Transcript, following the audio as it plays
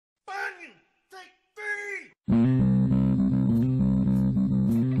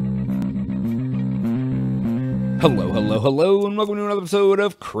Hello, hello, hello, and welcome to another episode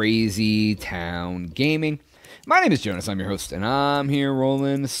of Crazy Town Gaming. My name is Jonas, I'm your host, and I'm here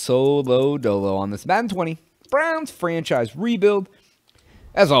rolling solo dolo on this Madden 20 Browns franchise rebuild.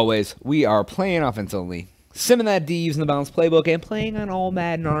 As always, we are playing offensively, simming that D using the balanced playbook, and playing on all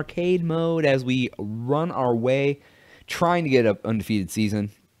Madden arcade mode as we run our way, trying to get an undefeated season.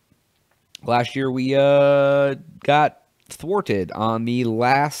 Last year, we got thwarted on the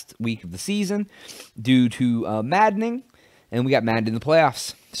last week of the season due to maddening, and we got maddened in the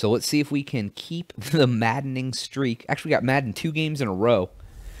playoffs. So let's see if we can keep the maddening streak. Actually, got maddened 2 games in a row,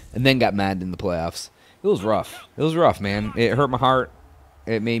 and then got maddened in the playoffs. It was rough. It was rough, man. It hurt my heart.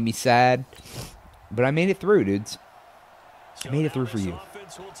 It made me sad, but I made it through, dudes. I made it through for you.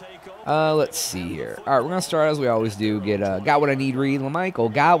 Let's see here. All right, we're gonna start as we always do. Get got what I need, Reed.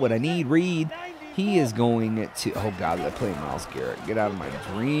 LaMichael, got what I need, Reed. He is going to, oh God, I play Miles Garrett. Get out of my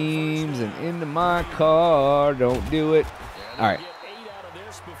dreams and into my car. Don't do it. All right.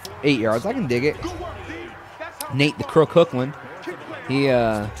 8 yards. I can dig it. Nate the Crook Hookland.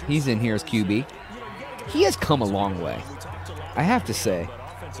 He's in here as QB. He has come a long way, I have to say.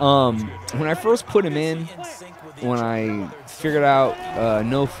 When I first put him in, when I figured out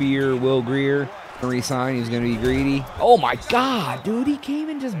no fear, Will Greer, resign, he was going to be greedy. Oh my God, dude, he came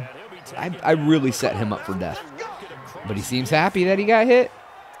and just... I really set him up for death. But he seems happy that he got hit.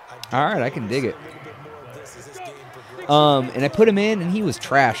 All right, I can dig it. And I put him in, and he was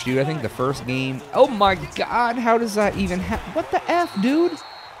trash, dude. I think the first game. Oh, my God. How does that even happen? What the F, dude?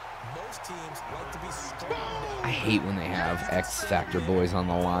 I hate when they have X Factor boys on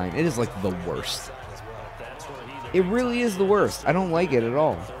the line. It is, like, the worst. It really is the worst. I don't like it at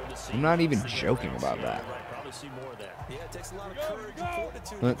all. I'm not even joking about that.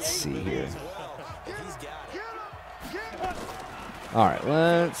 Let's see here. All right,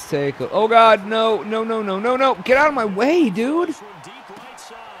 let's take a... Oh, God, no. Get out of my way, dude.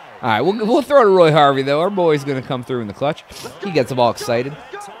 All right, we'll throw to Roy Harvey, though. Our boy's going to come through in the clutch. He gets the ball excited.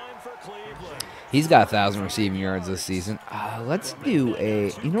 He's got 1,000 receiving yards this season. Let's do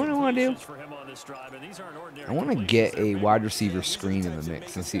a... You know what I want to do? I want to get a wide receiver screen in the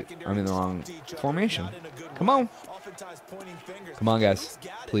mix and see if I'm in the wrong formation. Come on. Come on, guys.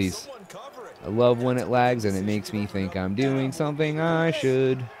 Please. I love when it lags, and it makes me think I'm doing something I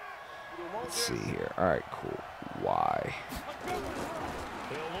should. Let's see here. All right, cool. Why?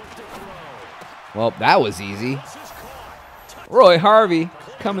 Well, that was easy. Roy Harvey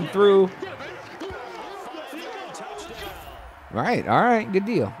coming through. All right, good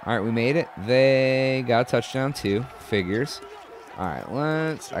deal. All right, we made it. They got a touchdown too. Figures. All right,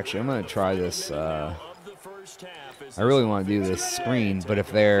 let's... Actually, I'm going to try this. I really want to do this screen, but if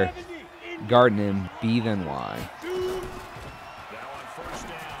they're guarding him, B then Y.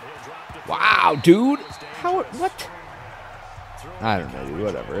 Wow, dude. How... What? I don't know, dude.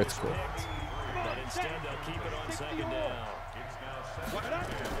 Whatever. It's cool.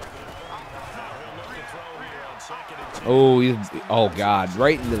 Oh, God,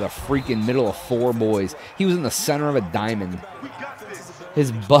 right into the freaking middle of 4 boys. He was in the center of a diamond.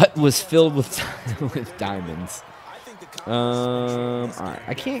 His butt was filled with with diamonds. All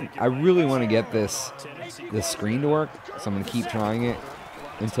right, I really want to get this screen to work, so I'm going to keep trying it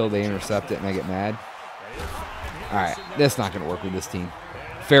until they intercept it and I get mad. All right, that's not going to work with this team.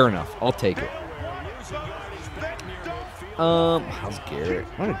 Fair enough. I'll take it. How's Garrett?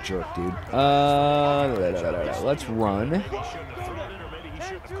 What a jerk, dude. Let's run.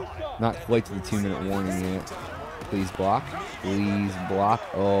 Not quite to the 2-minute warning yet. Please block. Please block.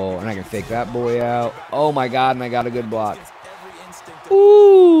 Oh, and I can fake that boy out. Oh, my God, and I got a good block.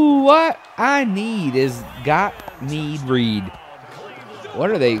 Ooh, what I need is need Reed. What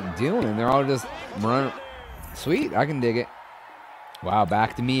are they doing? They're all just running. Sweet, I can dig it. Wow,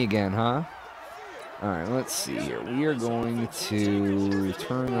 back to me again, huh? All right, let's see here. We are going to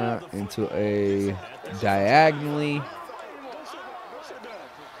turn that into a diagonally.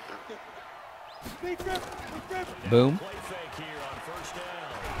 Boom.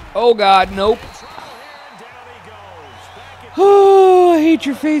 Oh, God, nope. Oh, I hate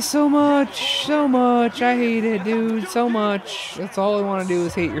your face so much. So much. I hate it, dude. So much. That's all I want to do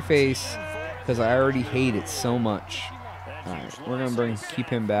is hate your face. Because I already hate it so much. All right, we're going to keep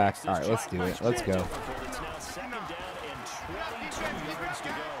him back. All right, let's do it. Let's go.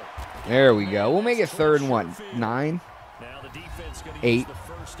 There we go. We'll make it 3rd and what? 9? 8.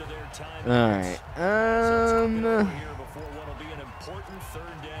 All right. All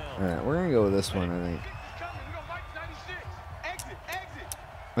right, we're going to go with this one, I think.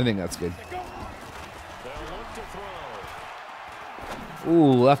 I think that's good.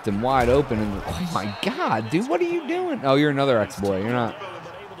 Ooh, left him wide open. And oh my God, dude, what are you doing? Oh, you're another ex-boy. You're not.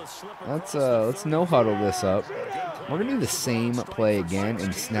 Let's no huddle this up. We're gonna do the same play again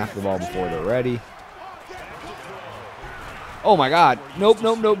and snap the ball before they're ready. Oh my God! Nope,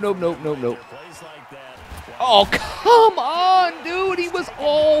 nope, nope, nope, nope, nope, nope. Oh come on, dude! He was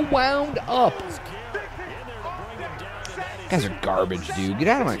all wound up. You guys are garbage, dude. Get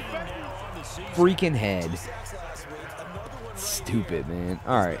out of my freaking head. Stupid, man.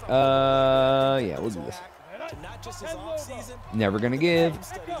 All right. Yeah, we'll do this. Never gonna give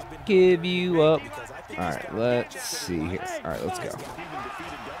you up. All right, let's see here. All right, let's go.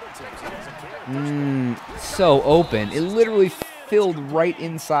 So open. It literally filled right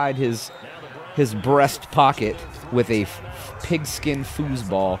inside his breast pocket with a pigskin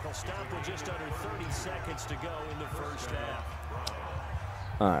foosball.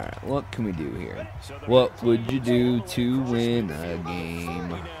 All right, what can we do here? What would you do to win a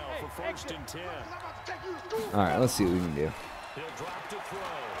game? All right, let's see what we can do.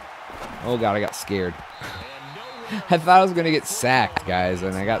 Oh, God, I got scared. I thought I was going to get sacked, guys,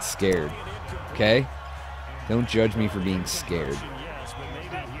 and I got scared. Okay? Don't judge me for being scared.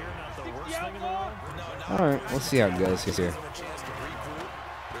 All right, let's see how it goes here.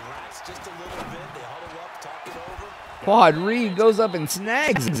 Quad Reed goes up and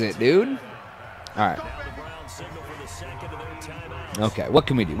snags it, dude. All right. Okay, what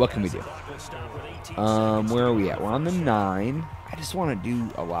can we do? What can we do? Where are we at? We're on the 9. I just want to do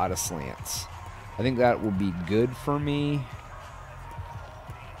a lot of slants. I think that will be good for me.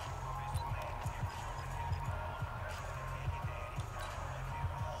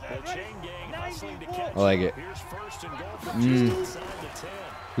 I like it.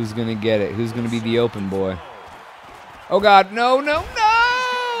 Who's going to get it? Who's going to be the open boy? Oh, God. No, no, no!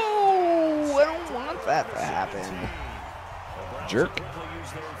 I don't want that to happen. Jerk.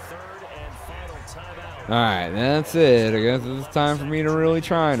 All right, that's it. I guess it's time for me to really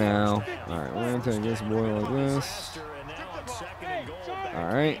try now. All right, we're going to take this boy like this. All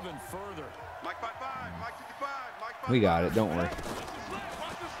right. We got it. Don't worry.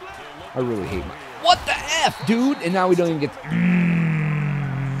 I really hate my... What the F, dude? And now we don't even get...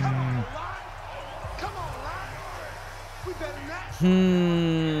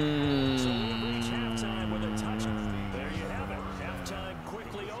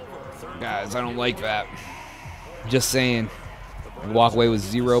 Guys, I don't like that. Just saying. Walk away with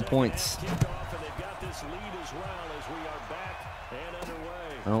 0 points.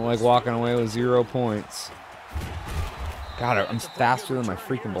 I don't like walking away with 0 points. God, I'm faster than my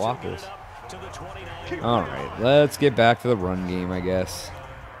freaking blockers. All right, let's get back to the run game, I guess.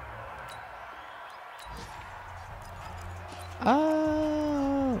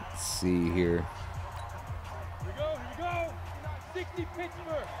 Let's see here.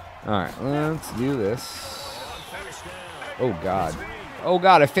 All right, let's do this. Oh, God. Oh,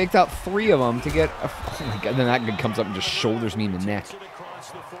 God, I faked out 3 of them to get... Oh, my God, then that guy comes up and just shoulders me in the neck.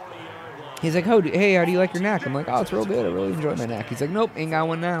 He's like, oh, hey, how do you like your neck? I'm like, oh, it's real good. I really enjoy my neck. He's like, nope, ain't got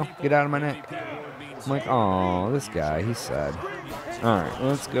one now. Get out of my neck. I'm like, oh, this guy, he's sad. All right,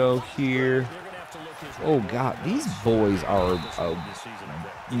 let's go here. Oh, God, these boys are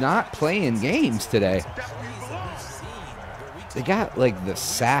not playing games today. They got, like, the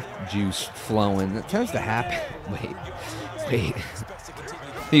sack juice flowing. That tends to happen. Wait.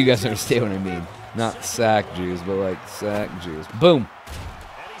 You guys understand what I mean. Not sack juice, but, like, sack juice. Boom.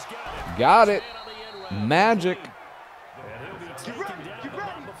 Got it. Magic.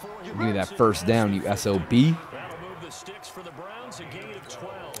 Give me that first down, you SOB.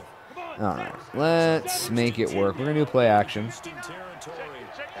 All right, let's make it work. We're going to do play action.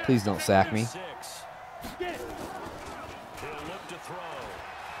 Please don't sack me.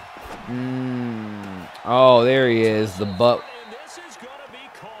 Oh, there he is. The butt.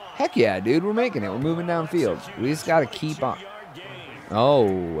 Heck yeah, dude. We're making it. We're moving downfield. We just got to keep on.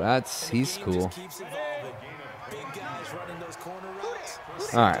 Oh, he's cool.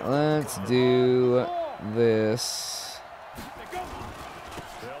 All right, let's do this.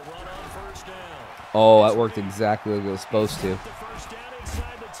 Oh, that worked exactly like it was supposed to.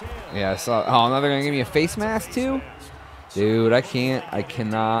 Yeah, I saw. Oh, now they're gonna give me a face mask too? Dude, I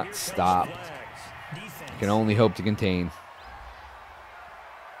cannot stop. I can only hope to contain.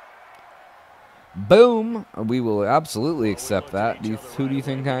 Boom! We will absolutely accept that. Who do you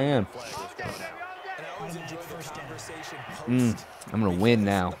think I am? I'm going to win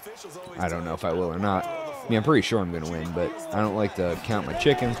now. I don't know if I will or not. I mean, I'm pretty sure I'm going to win, but I don't like to count my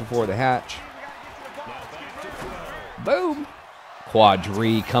chickens before they hatch. Boom!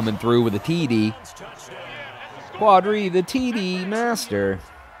 Quadri coming through with a TD. Quadri, the TD master.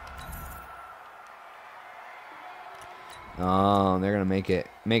 Oh, they're gonna make it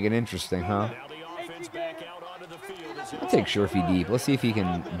interesting, huh? I'll take Shorty deep. Let's see if he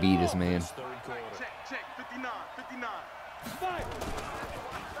can beat his man.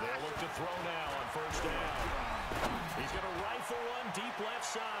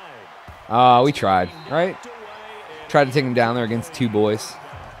 We tried, right? Tried to take him down there against 2 boys.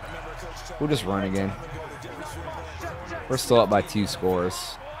 We'll just run again. We're still up by 2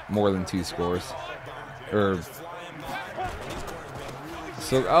 scores. More than 2 scores.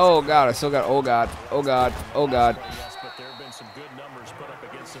 So, oh god, I still got, oh god, oh god, oh god.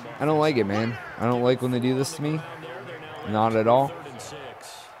 I don't like it, man. I don't like when they do this to me. Not at all.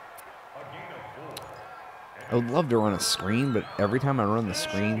 I would love to run a screen, but every time I run the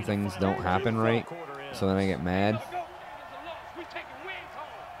screen, things don't happen right. So then I get mad.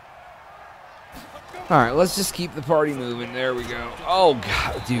 Alright, let's just keep the party moving. There we go. Oh,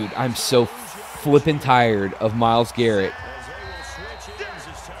 God, dude, I'm so flippin' tired of Myles Garrett.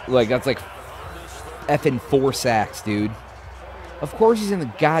 Like, that's like effing 4 sacks, dude. Of course he's in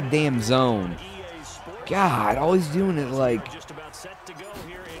the goddamn zone. God, all he's doing is like...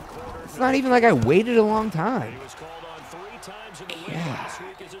 It's not even like I waited a long time. Yeah.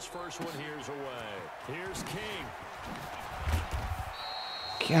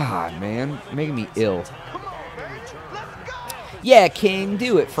 God, man. Making me ill. Yeah, King.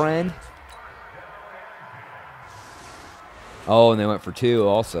 Do it, friend. Oh, and they went for 2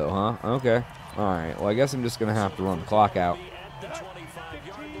 also, huh? Okay. Alright. Well, I guess I'm just going to have to run the clock out.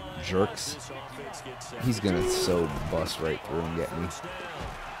 Jerks. He's going to so bust right through and get me.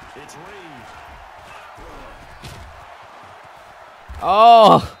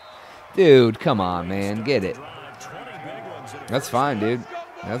 Oh! Dude, come on, man. Get it. That's fine, dude.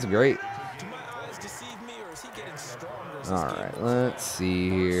 That's great. Alright, let's see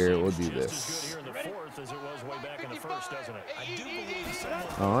here. We'll do this.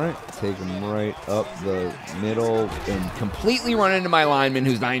 Alright, take him right up the middle and completely run into my lineman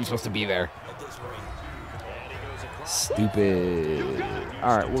who's not even supposed to be there. Stupid.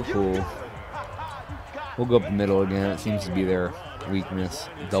 Alright, we're cool. We'll go up the middle again. It seems to be their weakness.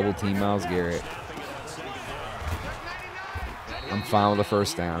 Double team Myles Garrett. I'm fine with the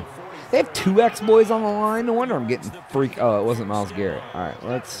first down. They have 2 X-boys on the line. No wonder I'm getting freaked. Oh, it wasn't Myles Garrett. All right,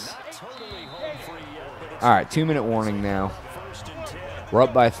 let's... All right, 2-minute warning now. We're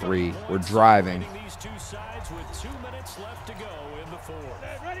up by 3. We're driving.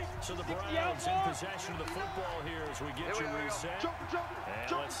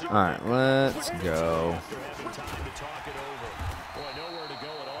 All right, let's go.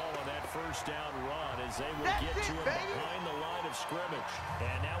 They will get to him behind the line of scrimmage.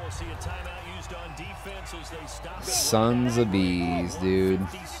 And now we'll see a timeout used on defense as they stop. Sons of bees, dude.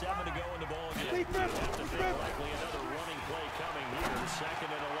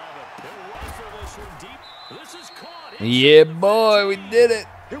 Yeah, boy, we did it.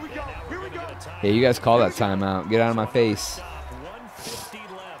 Hey, you guys call that timeout. Get out of my face.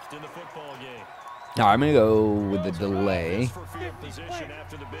 All right, I'm going to go with the delay.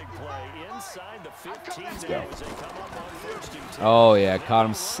 Let's go. Oh, yeah, caught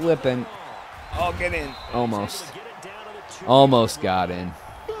him slipping. Oh, get in. Almost. Almost got in.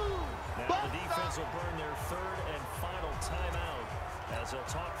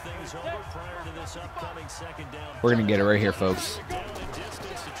 We're going to get it right here, folks.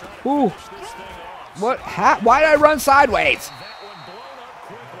 Ooh. What? Why did I run sideways?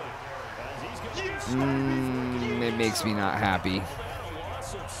 It makes me not happy.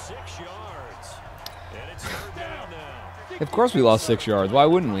 Of course we lost 6 yards. Why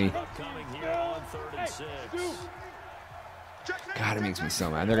wouldn't we? God, it makes me so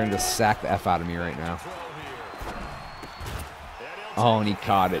mad. They're going to just sack the F out of me right now. Oh, and he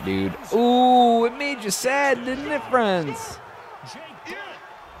caught it, dude. Ooh, it made you sad, didn't it, friends?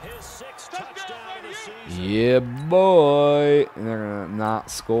 Yeah, boy. And they're going to not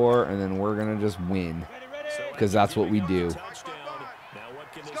score, and then we're going to just win. Because that's what we do.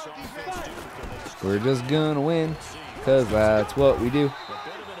 We're just going to win. Because that's what we do.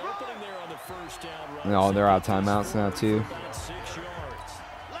 No, they're out of timeouts now, too.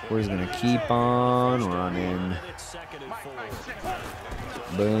 We're just going to keep on running.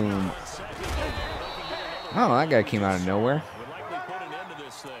 Boom. Oh, that guy came out of nowhere.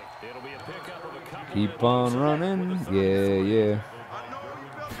 Keep on running. Yeah,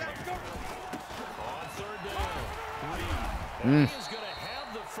 yeah.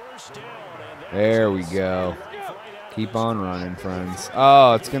 There we go. Keep on running, friends.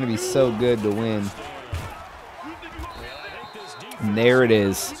 Oh, it's going to be so good to win. And there it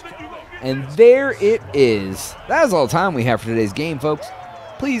is. And there it is. That is all the time we have for today's game, folks.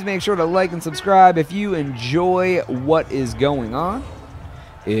 Please make sure to like and subscribe if you enjoy what is going on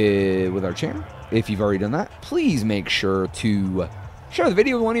with our channel. If you've already done that, please make sure to share the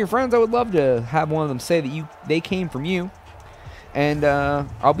video with one of your friends. I would love to have one of them say that they came from you. And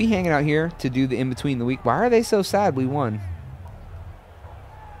I'll be hanging out here to do the in-between the week. Why are they so sad we won?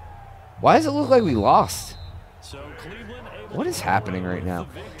 Why does it look like we lost? What is happening right now?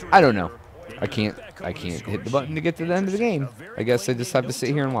 I don't know. I can't hit the button to get to the end of the game. I guess I just have to sit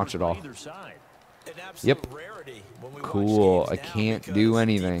here and watch it all. Yep. Cool. I can't do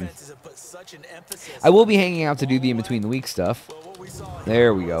anything. I will be hanging out to do the in-between the week stuff.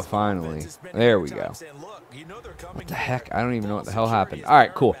 There we go, finally. There we go. What the heck? I don't even know what the hell happened.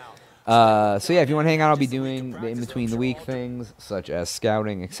 Alright, cool. So yeah, if you want to hang out, I'll be doing the in-between the week things, such as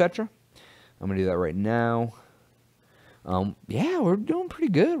scouting, etc. I'm going to do that right now. Yeah, we're doing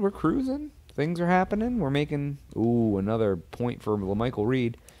pretty good. We're cruising. Things are happening. We're making, ooh, another point for LaMichael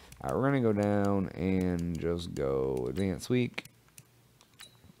Reed. Alright, we're going to go down and just go advanced week.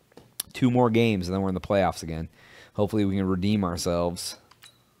 2 more games, and then we're in the playoffs again. Hopefully we can redeem ourselves.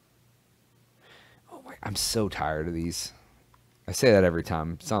 Oh my, I'm so tired of these. I say that every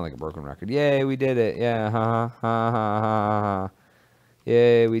time. It sounds like a broken record. Yay, we did it. Yeah, ha, ha, ha, ha, ha.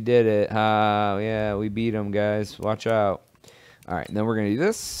 Yay, we did it. Ha, yeah, we beat them, guys. Watch out. All right, and then we're going to do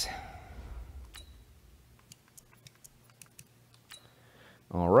this.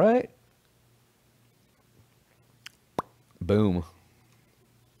 All right. Boom.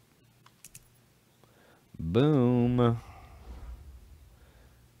 Boom.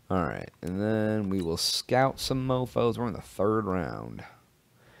 Alright, and then we will scout some mofos. We're in the 3rd round.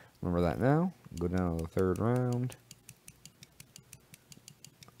 Remember that now? Go down to the 3rd round.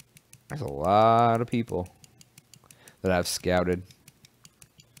 There's a lot of people that I've scouted.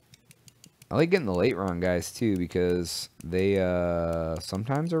 I like getting the late round guys too because they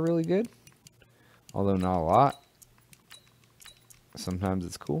sometimes are really good. Although not a lot. Sometimes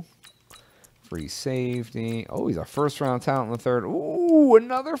it's cool. Free safety. Oh, he's a 1st round talent in the 3rd. Ooh,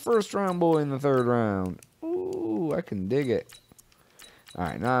 another 1st round boy in the 3rd round. Ooh, I can dig it. All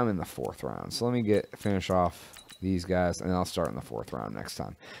right, now I'm in the 4th round. So let me finish off these guys, and I'll start in the 4th round next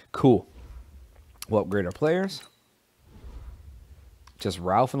time. Cool. We'll upgrade our players. Just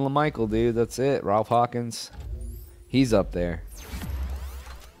Ralph and LaMichael, dude. That's it. Ralph Hawkins. He's up there.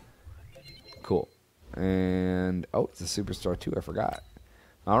 Cool. And, oh, it's a superstar too. I forgot.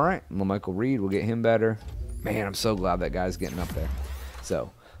 All right, LaMichael Reed, we'll get him better. Man, I'm so glad that guy's getting up there.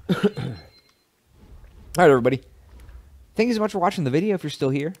 So, all right, everybody. Thank you so much for watching the video. If you're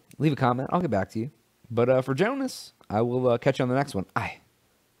still here, leave a comment. I'll get back to you. But for Jonas, I will catch you on the next one. I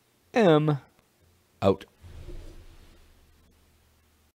am out.